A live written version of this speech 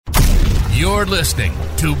You're listening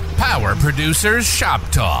to Power Producers Shop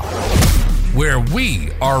Talk, where we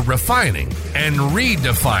are refining and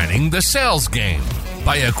redefining the sales game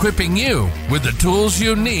by equipping you with the tools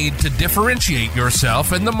you need to differentiate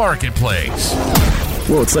yourself in the marketplace.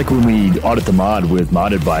 Well, it's like when we audit the mod with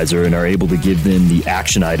Mod Advisor and are able to give them the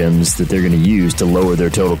action items that they're going to use to lower their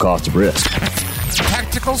total cost of risk.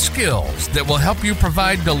 Tactical skills that will help you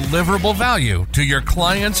provide deliverable value to your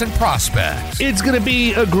clients and prospects. It's going to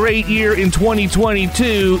be a great year in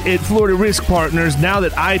 2022 at Florida Risk Partners now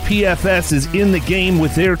that IPFS is in the game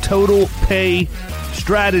with their total pay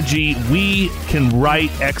strategy. We can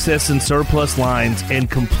write excess and surplus lines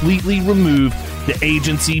and completely remove the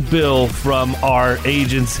agency bill from our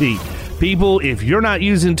agency. People, if you're not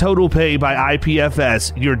using Total Pay by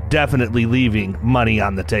IPFS, you're definitely leaving money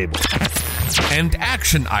on the table. And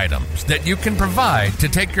action items that you can provide to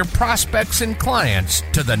take your prospects and clients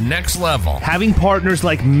to the next level. Having partners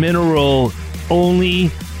like Mineral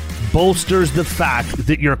only bolsters the fact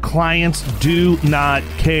that your clients do not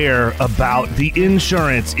care about the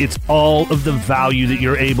insurance. It's all of the value that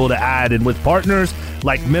you're able to add. And with partners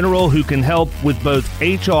like Mineral who can help with both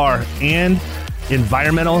HR and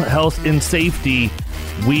environmental health and safety,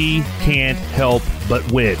 we can't help but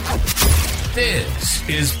win. This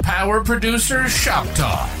is Power Producers Shop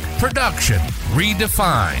Talk. Production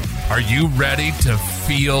redefined. Are you ready to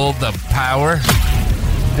feel the power?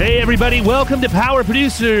 Hey, everybody. Welcome to Power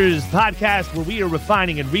Producers Podcast, where we are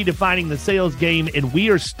refining and redefining the sales game, and we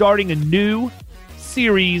are starting a new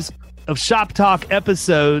series of Shop Talk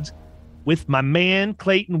episodes with my man,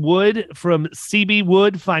 Clayton Wood from CB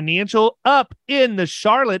Wood Financial up in the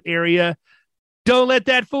Charlotte area. Don't let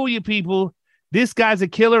that fool you, people. This guy's a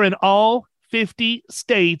killer in all 50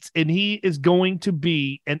 states, and he is going to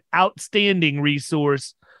be an outstanding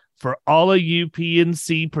resource for all of you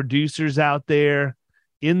P&C producers out there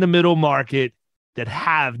in the middle market that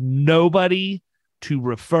have nobody to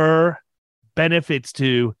refer benefits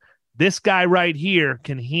to. This guy right here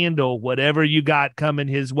can handle whatever you got coming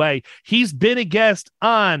his way. He's been a guest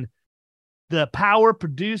on the Power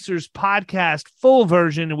Producers Podcast full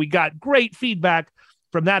version, and we got great feedback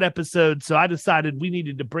from that episode. So I decided we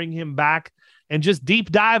needed to bring him back and just deep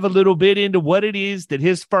dive a little bit into what it is that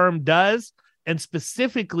his firm does, and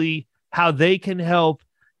specifically how they can help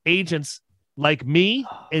agents like me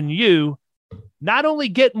and you not only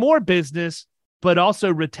get more business, but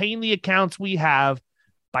also retain the accounts we have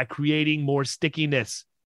by creating more stickiness.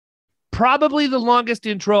 Probably the longest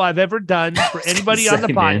intro I've ever done for anybody on the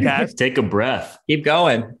podcast. Man. Take a breath. Keep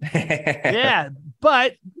going. Yeah.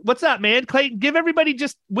 But what's up, man? Clayton, give everybody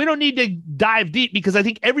we don't need to dive deep because I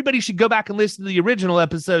think everybody should go back and listen to the original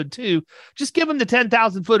episode too. Just give them the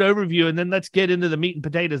 10,000 foot overview and then let's get into the meat and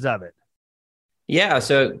potatoes of it. Yeah.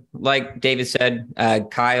 So like David said,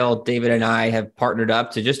 Kyle, David, and I have partnered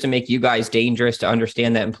up to make you guys dangerous to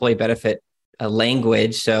understand that employee benefit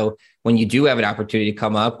language. So when you do have an opportunity to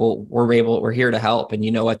come up, we're here to help and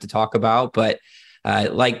you know what to talk about. But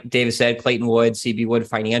like David said, Clayton Wood, CB Wood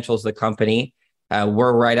Financial is the company.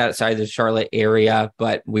 We're right outside the Charlotte area,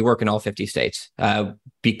 but we work in all 50 states.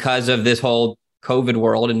 Because of this whole COVID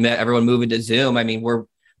world and everyone moving to Zoom, I mean, we're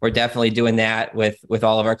definitely doing that with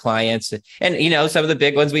all of our clients. And, you know, some of the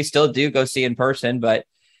big ones we still do go see in person, but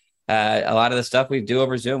a lot of the stuff we do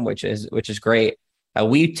over Zoom, which is great.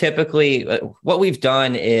 We typically, what we've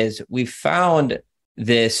done is we've found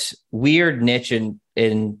this weird niche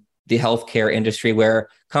in the healthcare industry where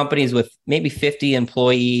companies with maybe 50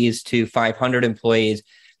 employees to 500 employees,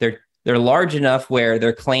 they're large enough where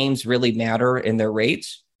their claims really matter in their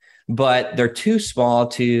rates, but they're too small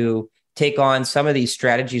to take on some of these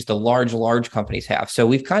strategies the large companies have. So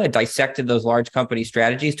we've kind of dissected those large company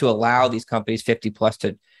strategies to allow these companies 50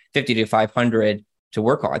 to 500 to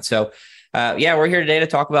work on. So we're here today to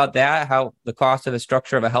talk about that, how the cost of the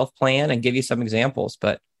structure of a health plan, and give you some examples.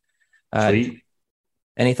 But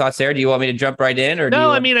any thoughts there? Do you want me to jump right in?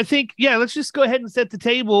 No, I mean, I think, let's just go ahead and set the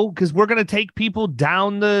table because we're going to take people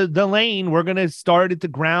down the lane. We're going to start at the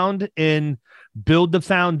ground and build the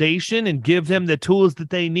foundation and give them the tools that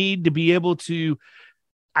they need to be able to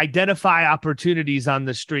identify opportunities on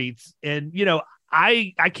the streets. And, you know,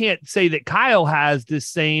 I can't say that Kyle has this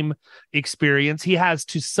same experience. He has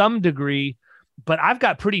to some degree, but I've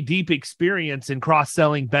got pretty deep experience in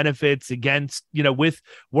cross-selling benefits against, with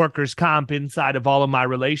workers' comp inside of all of my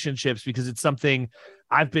relationships, because it's something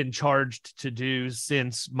I've been charged to do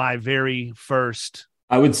since my very first.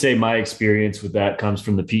 I would say my experience with that comes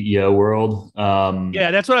from the PEO world.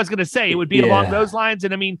 That's what I was going to say. It would be along those lines.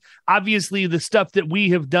 And I mean, obviously the stuff that we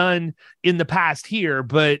have done in the past here,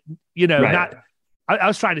 but, right. I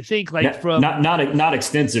was trying to think like not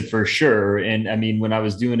extensive for sure. And I mean, when I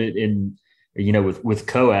was doing it in, with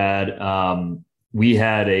COAD, we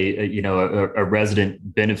had a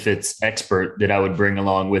resident benefits expert that I would bring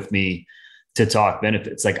along with me to talk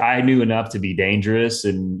benefits. Like I knew enough to be dangerous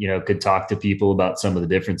and, could talk to people about some of the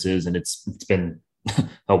differences. And it's been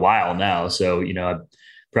a while now. So, I'm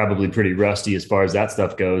probably pretty rusty as far as that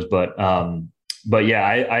stuff goes, but yeah,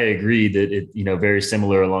 I agree that it, very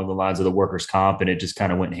similar along the lines of the workers' comp, and it just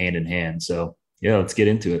kind of went hand in hand. So yeah, let's get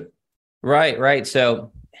into it. Right.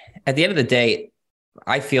 So at the end of the day,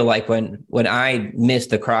 I feel like when I miss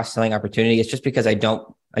the cross-selling opportunity, it's just because I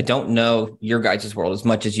don't know your guys' world as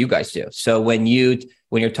much as you guys do. So when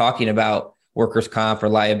you're talking about workers' comp or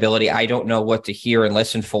liability, I don't know what to hear and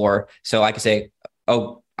listen for. So I can say,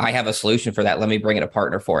 oh, I have a solution for that. Let me bring in a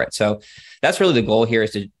partner for it. So that's really the goal here,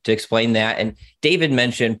 is to explain that. And David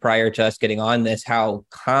mentioned prior to us getting on this, how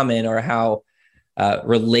common or how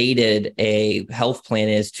related a health plan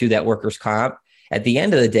is to that workers' comp. At the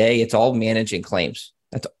end of the day, it's all managing claims.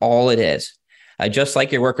 That's all it is. Just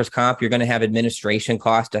like your workers' comp, you're going to have administration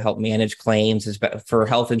costs to help manage claims. For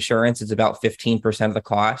health insurance, it's about 15% of the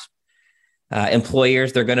cost.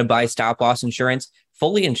 Employers, they're going to buy stop-loss insurance.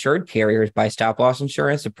 Fully insured carriers buy stop-loss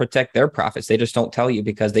insurance to protect their profits. They just don't tell you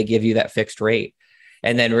because they give you that fixed rate.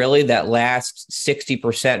 And then really that last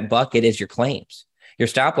 60% bucket is your claims. Your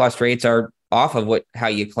stop-loss rates are off of how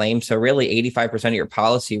you claim. So really 85% of your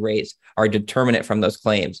policy rates are determinate from those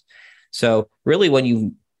claims. So really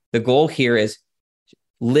the goal here is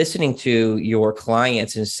listening to your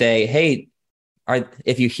clients and say, hey,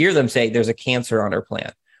 if you hear them say there's a cancer on our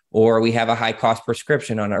plan, or we have a high cost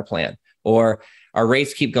prescription on our plan, or our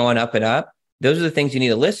rates keep going up and up, those are the things you need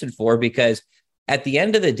to listen for, because at the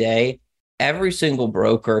end of the day, every single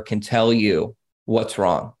broker can tell you what's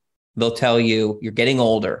wrong. They'll tell you you're getting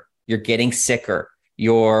older, you're getting sicker,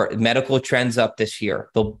 your medical trends up this year.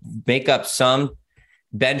 They'll make up some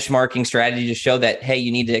benchmarking strategy to show that, hey,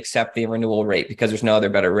 you need to accept the renewal rate because there's no other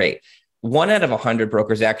better rate. 1 out of 100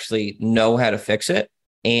 brokers actually know how to fix it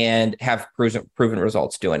and have proven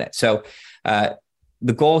results doing it. So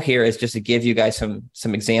the goal here is just to give you guys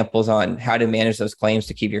some examples on how to manage those claims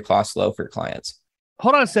to keep your costs low for your clients.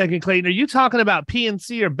 Hold on a second, Clayton. Are you talking about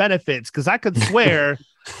P&C or benefits? Because I could swear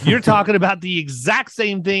you're talking about the exact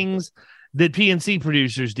same things that P&C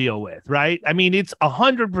producers deal with, right? I mean, it's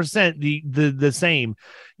 100% the same,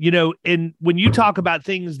 and when you talk about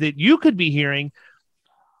things that you could be hearing,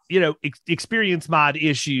 experience mod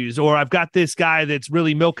issues, or I've got this guy that's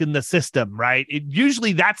really milking the system, right?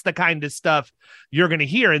 Usually that's the kind of stuff you're going to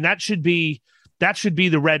hear. And that should be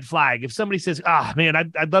the red flag. If somebody says, man,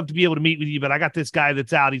 I'd love to be able to meet with you, but I got this guy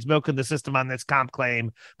that's out, he's milking the system on this comp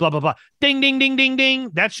claim, blah, blah, blah. Ding, ding, ding, ding, ding.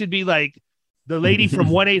 That should be like the lady from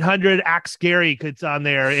 1-800 Ask Gary gets on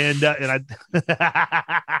there. And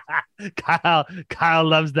Kyle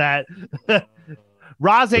loves that.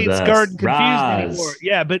 Roz ain't scared and confused anymore.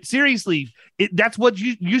 Yeah, but seriously, that's what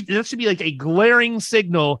that should be like a glaring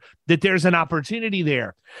signal that there's an opportunity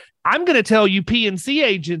there. I'm going to tell you P&C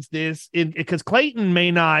agents this because Clayton may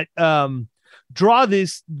not draw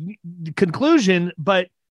this conclusion, but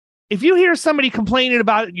if you hear somebody complaining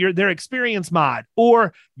about their experience mod,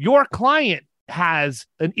 or your client has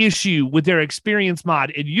an issue with their experience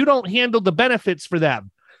mod and you don't handle the benefits for them,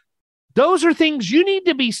 those are things you need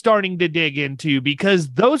to be starting to dig into,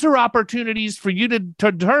 because those are opportunities for you to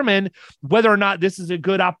determine whether or not this is a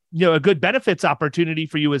good benefits opportunity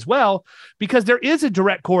for you as well, because there is a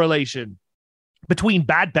direct correlation between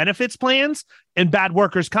bad benefits plans and bad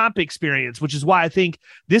workers' comp experience, which is why I think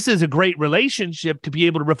this is a great relationship to be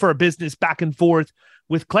able to refer business back and forth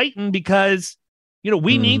with Clayton, because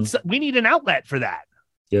we need an outlet for that.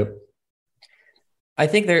 Yep. I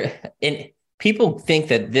think people think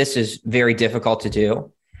that this is very difficult to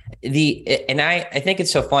do. I think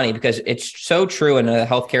it's so funny because it's so true in the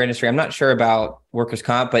healthcare industry. I'm not sure about workers'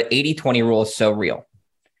 comp, but 80-20 rule is so real.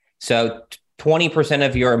 So 20%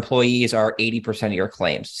 of your employees are 80% of your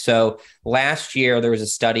claims. So last year, there was a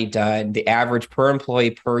study done. The average per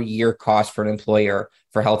employee per year cost for an employer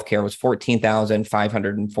for healthcare was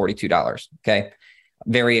 $14,542. Okay.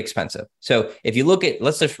 Very expensive. So if you look at,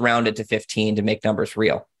 let's just round it to 15 to make numbers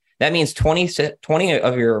real. That means 20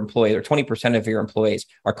 of your employees, or 20% of your employees,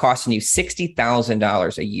 are costing you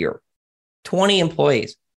 $60,000 a year. 20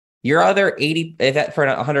 employees. Your other 80, for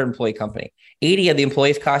a 100 employee company, 80 of the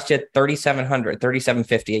employees cost you $3,700,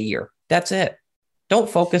 $3,750 a year. That's it. Don't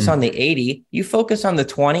focus on the 80. You focus on the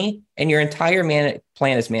 20, and your entire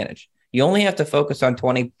plan is managed. You only have to focus on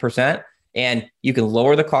 20%, and you can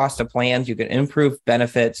lower the cost of plans. You can improve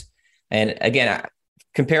benefits. And again,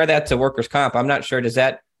 compare that to workers' comp. I'm not sure. Does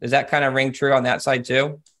that kind of ring true on that side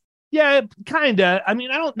too? Yeah, kind of. I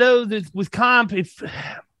mean, I don't know that with comp,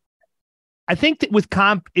 I think that with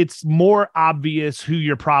comp, it's more obvious who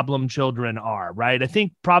your problem children are, right? I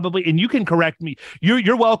think probably, and you can correct me.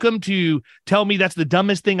 You're welcome to tell me that's the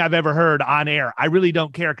dumbest thing I've ever heard on air. I really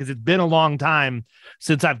don't care because it's been a long time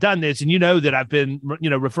since I've done this, and you know that I've been,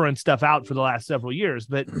 referring stuff out for the last several years.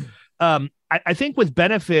 But I think with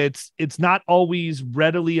benefits, it's not always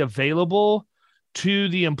readily available to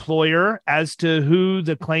the employer as to who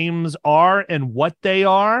the claims are and what they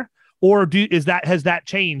are. Or has that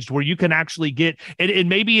changed where you can actually get, and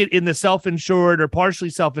maybe in the self-insured or partially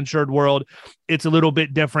self-insured world, it's a little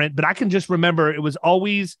bit different, but I can just remember there was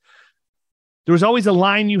always a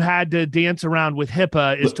line you had to dance around with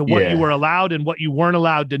HIPAA as to what you were allowed and what you weren't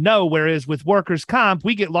allowed to know. Whereas with workers' comp,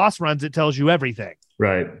 we get loss runs. It tells you everything.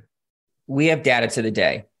 Right. We have data to the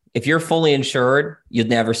day. If you're fully insured, you'll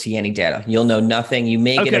never see any data. You'll know nothing. You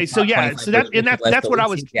may get that's what I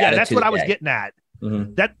was getting at.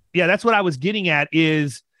 Mm-hmm. That's what I was getting at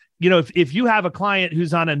is, if you have a client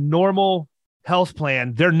who's on a normal health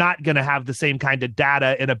plan, they're not going to have the same kind of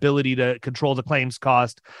data and ability to control the claims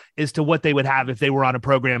cost as to what they would have if they were on a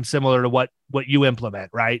program similar to what you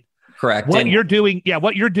implement, right? Correct. What you're doing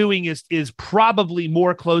is probably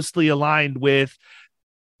more closely aligned with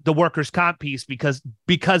the workers' comp piece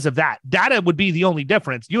because of that. Data would be the only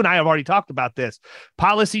difference. You and I have already talked about this.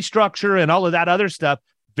 Policy structure and all of that other stuff,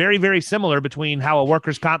 very, very similar between how a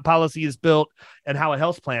workers' comp policy is built and how a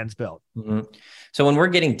health plan is built. Mm-hmm. So when we're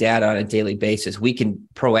getting data on a daily basis, we can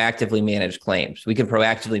proactively manage claims. We can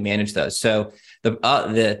proactively manage those. So the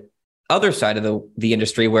other side of the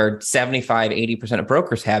industry where 75, 80% of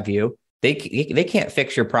brokers have you, they can't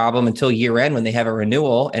fix your problem until year end when they have a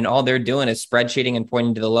renewal, and all they're doing is spreadsheeting and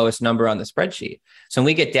pointing to the lowest number on the spreadsheet. So when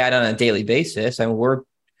we get data on a daily basis, and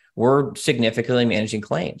we're significantly managing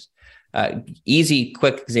claims. Easy,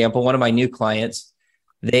 quick example. One of my new clients,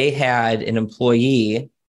 they had an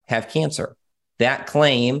employee have cancer. That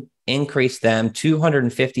claim increased them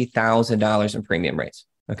 $250,000 in premium rates.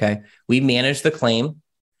 Okay. We managed the claim.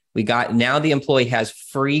 Now the employee has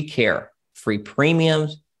free care, free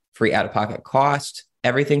premiums, free out-of-pocket costs,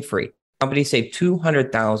 everything free. Company saved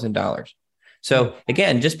 $200,000. So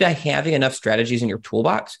again, just by having enough strategies in your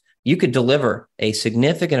toolbox, you could deliver a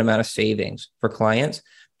significant amount of savings for clients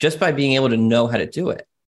just by being able to know how to do it.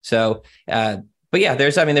 So, but yeah,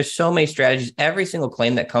 there's so many strategies. Every single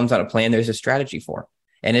claim that comes on a plan, there's a strategy for,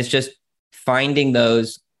 and it's just finding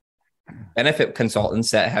those benefit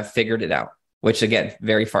consultants that have figured it out, which again,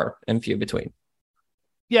 very far and few between.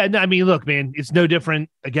 Yeah, no, I mean, look, man, it's no different.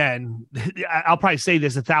 Again, I'll probably say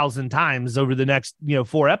this 1,000 times over the next,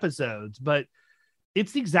 4 episodes, but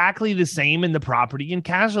it's exactly the same in the property and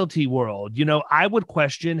casualty world. I would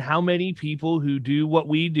question how many people who do what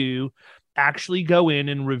we do actually go in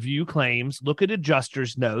and review claims, look at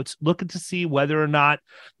adjuster's notes, look to see whether or not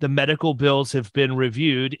the medical bills have been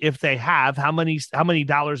reviewed. If they have, how many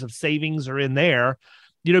dollars of savings are in there?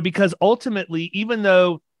 Because ultimately, even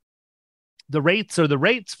though the rates are the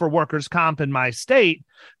rates for workers' comp in my state,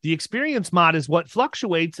 the experience mod is what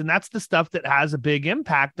fluctuates, and that's the stuff that has a big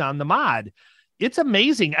impact on the mod. It's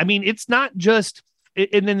amazing. I mean, it's not just,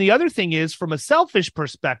 and then the other thing is from a selfish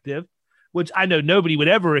perspective, which I know nobody would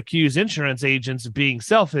ever accuse insurance agents of being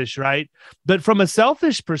selfish, right? But from a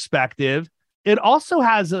selfish perspective, it also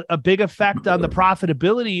has a big effect on the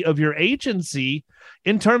profitability of your agency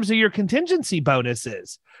in terms of your contingency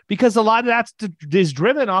bonuses, because a lot of that is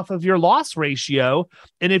driven off of your loss ratio.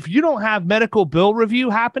 And if you don't have medical bill review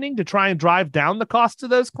happening to try and drive down the cost of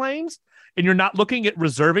those claims, and you're not looking at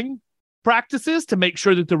reserving practices to make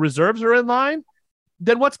sure that the reserves are in line,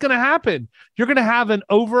 then what's going to happen? You're going to have an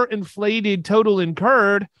overinflated total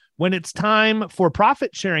incurred when it's time for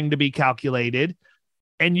profit sharing to be calculated,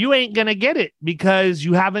 and you ain't going to get it because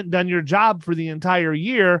you haven't done your job for the entire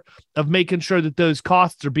year of making sure that those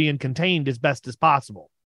costs are being contained as best as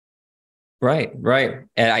possible. Right.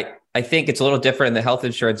 And I think it's a little different in the health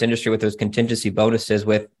insurance industry with those contingency bonuses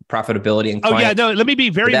with profitability and clients. Oh, yeah, no, let me be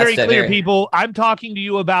very, very clear, people. I'm talking to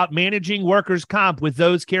you about managing workers' comp with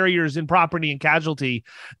those carriers in property and casualty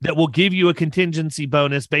that will give you a contingency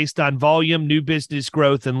bonus based on volume, new business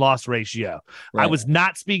growth, and loss ratio. Right. I was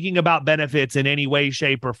not speaking about benefits in any way,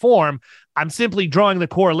 shape, or form. I'm simply drawing the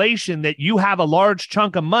correlation that you have a large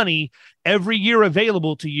chunk of money every year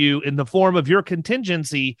available to you in the form of your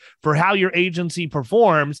contingency for how your agency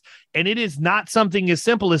performs. And it is not something as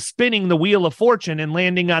simple as spinning the wheel of fortune and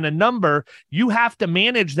landing on down a number, you have to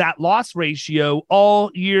manage that loss ratio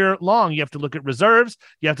all year long. You have to look at reserves.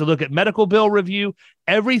 You have to look at medical bill review,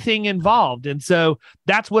 everything involved. And so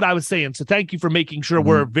that's what I was saying. So thank you for making sure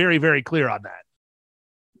we're very, very clear on that.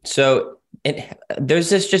 So there's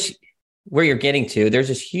this just where you're getting to, there's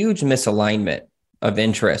this huge misalignment of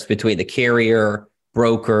interest between the carrier,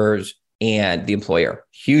 brokers, and the employer.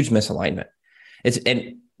 Huge misalignment.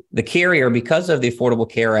 And the carrier, because of the Affordable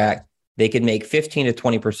Care Act, they can make 15 to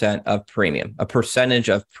 20% of premium, a percentage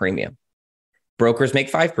of premium. Brokers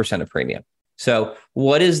make 5% of premium. So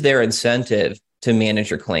what is their incentive to manage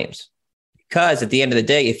your claims? Because at the end of the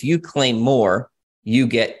day, if you claim more, you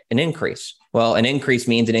get an increase. Well, an increase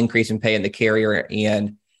means an increase in pay in the carrier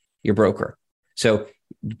and your broker. So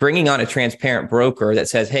bringing on a transparent broker that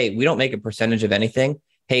says, hey, we don't make a percentage of anything.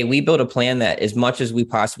 Hey, we build a plan that as much as we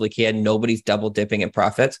possibly can, nobody's double dipping in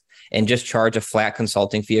profits, and just charge a flat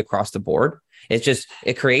consulting fee across the board.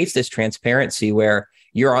 It creates this transparency where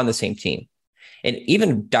you're on the same team. And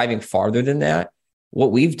even diving farther than that,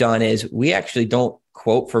 what we've done is we actually don't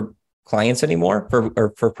quote for clients anymore,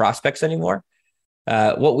 for prospects anymore.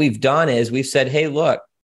 What we've done is we've said, hey, look,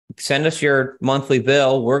 send us your monthly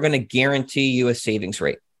bill. We're going to guarantee you a savings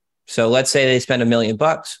rate. So let's say they spend $1 million.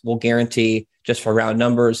 We'll guarantee, just for round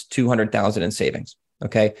numbers, $200,000 in savings.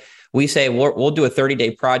 Okay. We say we'll do a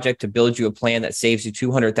 30-day project to build you a plan that saves you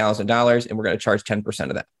 $200,000, and we're going to charge 10%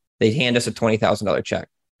 of that. They hand us a $20,000 check.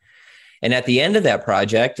 And at the end of that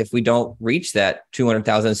project, if we don't reach that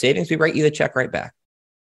 $200,000 in savings, we write you the check right back.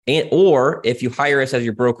 Or if you hire us as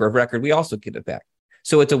your broker of record, we also give it back.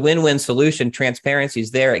 So it's a win-win solution. Transparency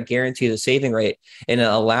is there. It guarantees a saving rate, and it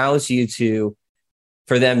allows you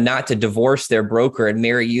for them not to divorce their broker and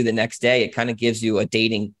marry you the next day. It kind of gives you a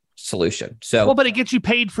dating solution. So, but it gets you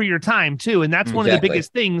paid for your time too. And that's one of the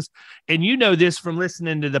biggest things. And you know this from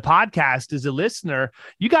listening to the podcast as a listener,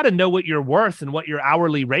 you got to know what you're worth and what your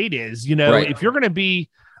hourly rate is. You know, if you're going to be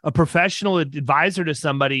a professional advisor to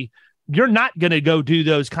somebody, you're not going to go do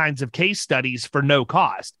those kinds of case studies for no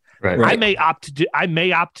cost. Right. I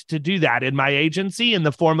may opt to do that in my agency in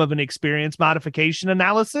the form of an experience modification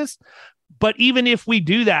analysis. But even if we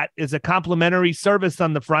do that as a complimentary service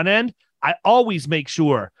on the front end, I always make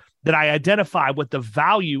sure that I identify what the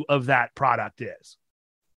value of that product is.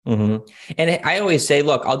 Mm-hmm. And I always say,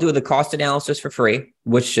 look, I'll do the cost analysis for free,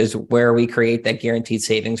 which is where we create that guaranteed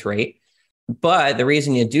savings rate. But the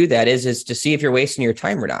reason you do that is to see if you're wasting your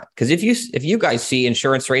time or not. Because if you guys see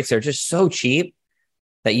insurance rates that are just so cheap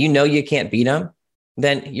that you can't beat them,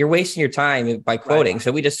 then you're wasting your time by quoting. Right.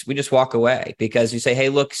 So we just walk away, because you say, hey,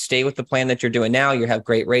 look, stay with the plan that you're doing now. You have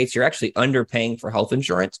great rates. You're actually underpaying for health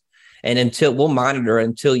insurance. And we'll monitor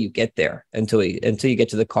until you get there, until you get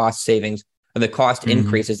to the cost savings or the cost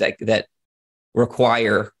increases that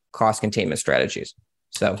require cost containment strategies.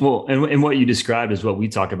 So, well, and what you described is what we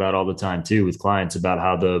talk about all the time too with clients, about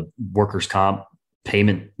how the workers' comp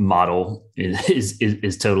payment model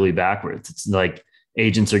is totally backwards. It's like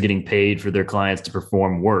agents are getting paid for their clients to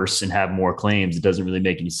perform worse and have more claims. It doesn't really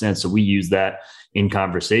make any sense. So we use that in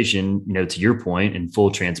conversation, to your point, in full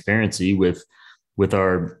transparency with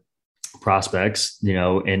our prospects,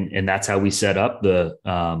 and that's how we set up the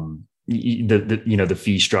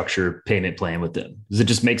fee structure payment plan with them, because it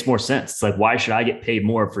just makes more sense. It's like, why should I get paid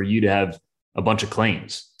more for you to have a bunch of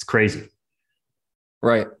claims? It's crazy.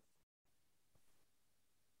 Right.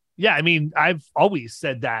 Yeah. I mean, I've always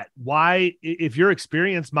said that. Why, if your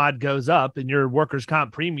experience mod goes up and your workers'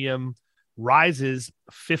 comp premium rises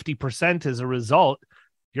 50% as a result,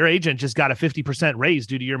 your agent just got a 50% raise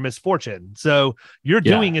due to your misfortune. So you're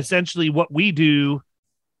doing essentially what we do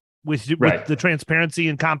with the transparency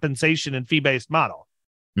and compensation and fee-based model.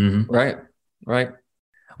 Mm-hmm. Right.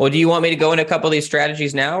 Well, do you want me to go into a couple of these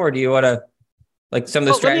strategies now, or do you want to, like, some of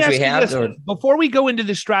the strategies we have? Before we go into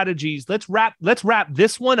the strategies, let's wrap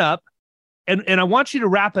this one up. And I want you to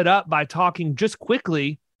wrap it up by talking just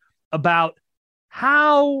quickly about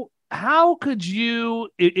how could you,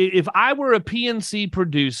 if I were a PNC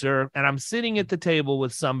producer and I'm sitting at the table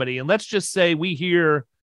with somebody, and let's just say we hear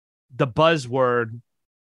the buzzword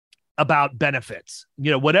about benefits,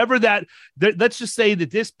 whatever let's just say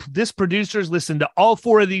that this producer's listened to all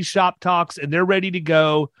 4 of these shop talks and they're ready to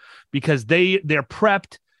go because they're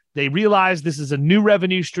prepped. They realize this is a new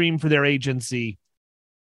revenue stream for their agency,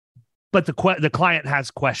 but the client has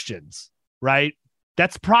questions, right?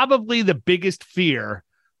 That's probably the biggest fear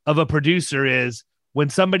of a producer, is when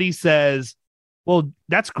somebody says, well,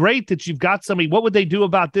 that's great that you've got somebody. What would they do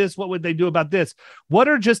about this? What would they do about this? What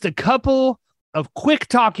are just a couple of quick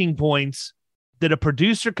talking points that a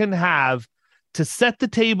producer can have to set the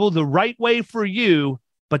table the right way for you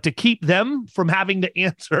but to keep them from having to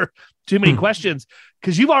answer too many questions,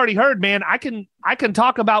 because you've already heard, man, I can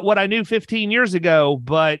talk about what I knew 15 years ago,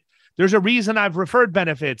 but there's a reason I've referred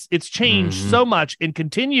benefits. It's changed so much and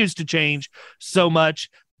continues to change so much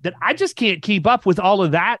that I just can't keep up with all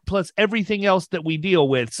of that, plus everything else that we deal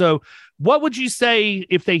with. So what would you say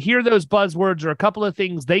if they hear those buzzwords, or a couple of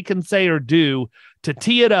things they can say or do to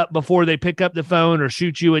tee it up before they pick up the phone or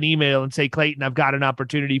shoot you an email and say, Clayton, I've got an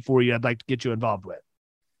opportunity for you I'd like to get you involved with?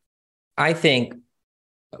 I think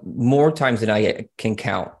more times than I can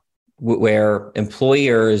count where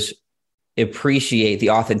employers appreciate the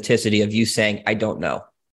authenticity of you saying, I don't know,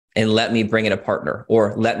 and let me bring in a partner,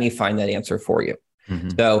 or let me find that answer for you.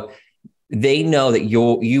 So they know that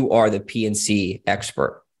you are the P&C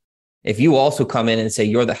expert. If you also come in and say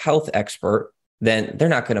you're the health expert, then they're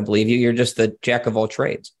not going to believe you. You're just the jack of all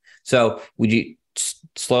trades. So would you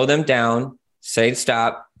slow them down, say,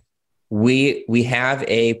 stop. We have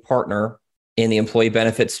a partner in the employee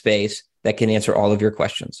benefits space that can answer all of your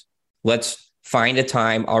questions. Let's find a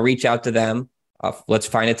time. I'll reach out to them. Let's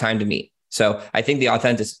find a time to meet. So I think the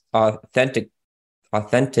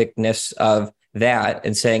authenticness of that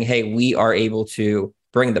and saying, hey, we are able to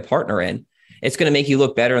bring the partner in, it's going to make you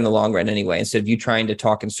look better in the long run anyway, instead of you trying to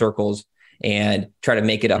talk in circles and try to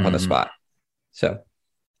make it up on the spot. So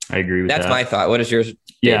I agree with that. That's my thought. What is yours, David?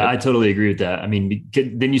 Yeah, I totally agree with that. I mean,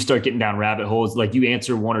 then you start getting down rabbit holes. Like, you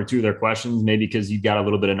answer one or two of their questions, maybe because you've got a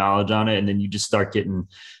little bit of knowledge on it, and then you just start getting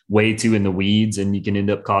way too in the weeds, and you can end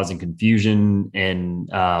up causing confusion and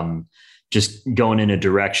just going in a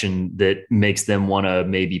direction that makes them want to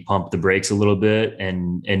maybe pump the brakes a little bit,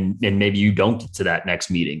 and maybe you don't get to that next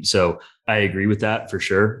meeting. So I agree with that for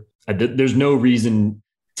sure. There's no reason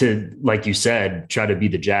to, like you said, try to be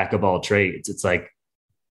the jack of all trades. It's like,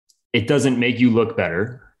 it doesn't make you look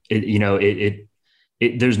better.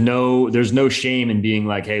 There's no shame in being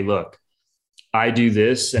like, hey, look, I do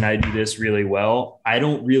this and I do this really well. I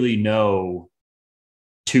don't really know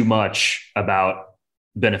too much about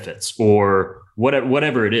benefits or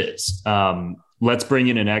whatever it is. Let's bring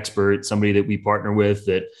in an expert, somebody that we partner with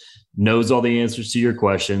that knows all the answers to your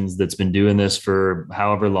questions, that's been doing this for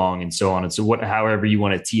however long, and so on. And so however you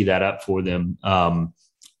want to tee that up for them.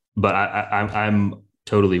 But I'm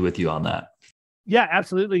totally with you on that. Yeah,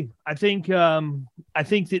 absolutely. I think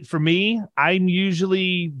that for me, I'm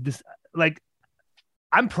usually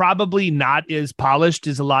I'm probably not as polished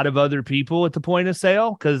as a lot of other people at the point of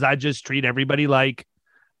sale, because I just treat everybody like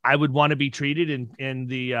I would want to be treated. And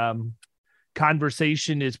the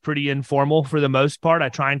conversation is pretty informal for the most part. I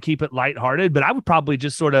try and keep it lighthearted, but I would probably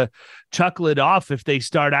just sort of chuckle it off if they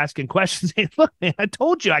start asking questions. Hey, look, man, I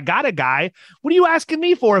told you I got a guy. What are you asking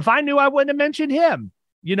me for? If I knew, I wouldn't have mentioned him.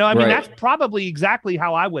 I mean, that's probably exactly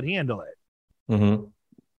how I would handle it. Mm-hmm.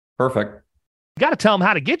 Perfect. You got to tell them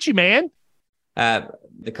how to get you, man.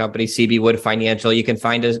 The company CB Wood Financial. You can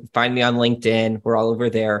find me on LinkedIn. We're all over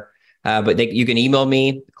there. But you can email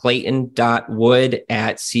me,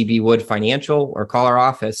 clayton.wood@CB Wood Financial, or call our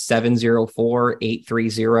office,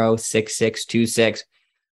 704-830-6626.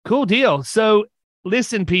 Cool deal. So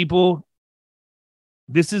listen, people,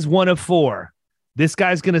 this is one of 4. This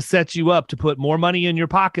guy's going to set you up to put more money in your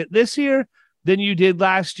pocket this year than you did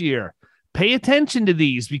last year. Pay attention to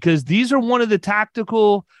these, because these are the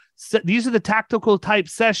tactical type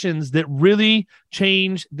sessions that really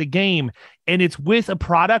change the game. And it's with a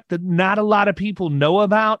product that not a lot of people know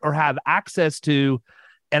about or have access to.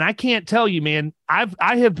 And I can't tell you, man,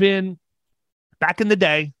 I have been, back in the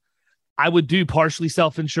day, I would do partially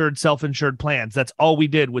self-insured plans. That's all we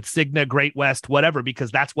did with Cigna, Great West, whatever,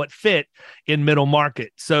 because that's what fit in middle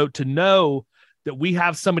market. So to know that we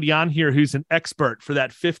have somebody on here who's an expert for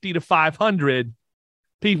that 50 to 500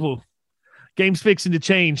 people, game's fixing to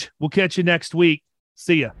change. We'll catch you next week.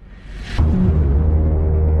 See ya.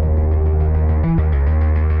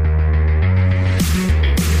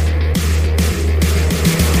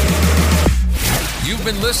 You've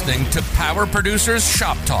been listening to Power Producers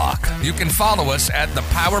Shop Talk. You can follow us at the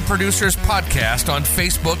Power Producers Podcast on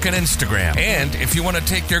Facebook and Instagram. And if you want to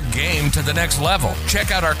take your game to the next level, check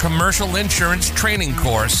out our commercial insurance training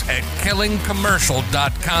course at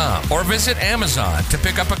killingcommercial.com, or visit Amazon to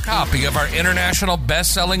pick up a copy of our international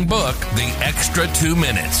best-selling book, The Extra 2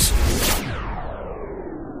 Minutes.